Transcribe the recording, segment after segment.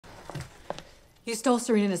You stole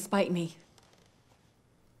Serena to spite me.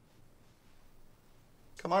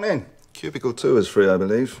 Come on in. Cubicle 2 is free, I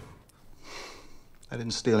believe. I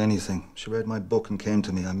didn't steal anything. She read my book and came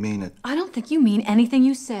to me. I mean it. I don't think you mean anything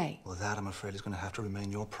you say. Well, that, I'm afraid, is going to have to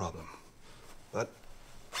remain your problem. But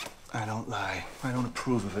I don't lie. I don't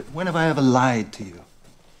approve of it. When have I ever lied to you?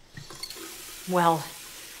 Well,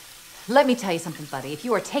 let me tell you something, buddy. If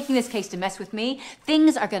you are taking this case to mess with me,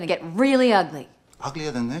 things are going to get really ugly.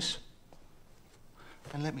 Uglier than this?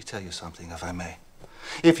 And let me tell you something, if I may.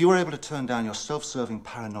 If you were able to turn down your self-serving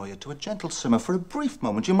paranoia to a gentle simmer for a brief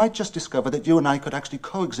moment, you might just discover that you and I could actually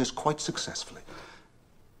coexist quite successfully.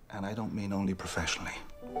 And I don't mean only professionally.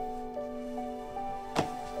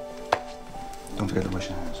 Don't forget to wash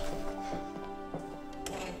your hands.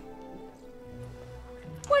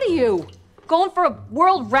 What are you? Going for a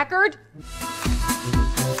world record?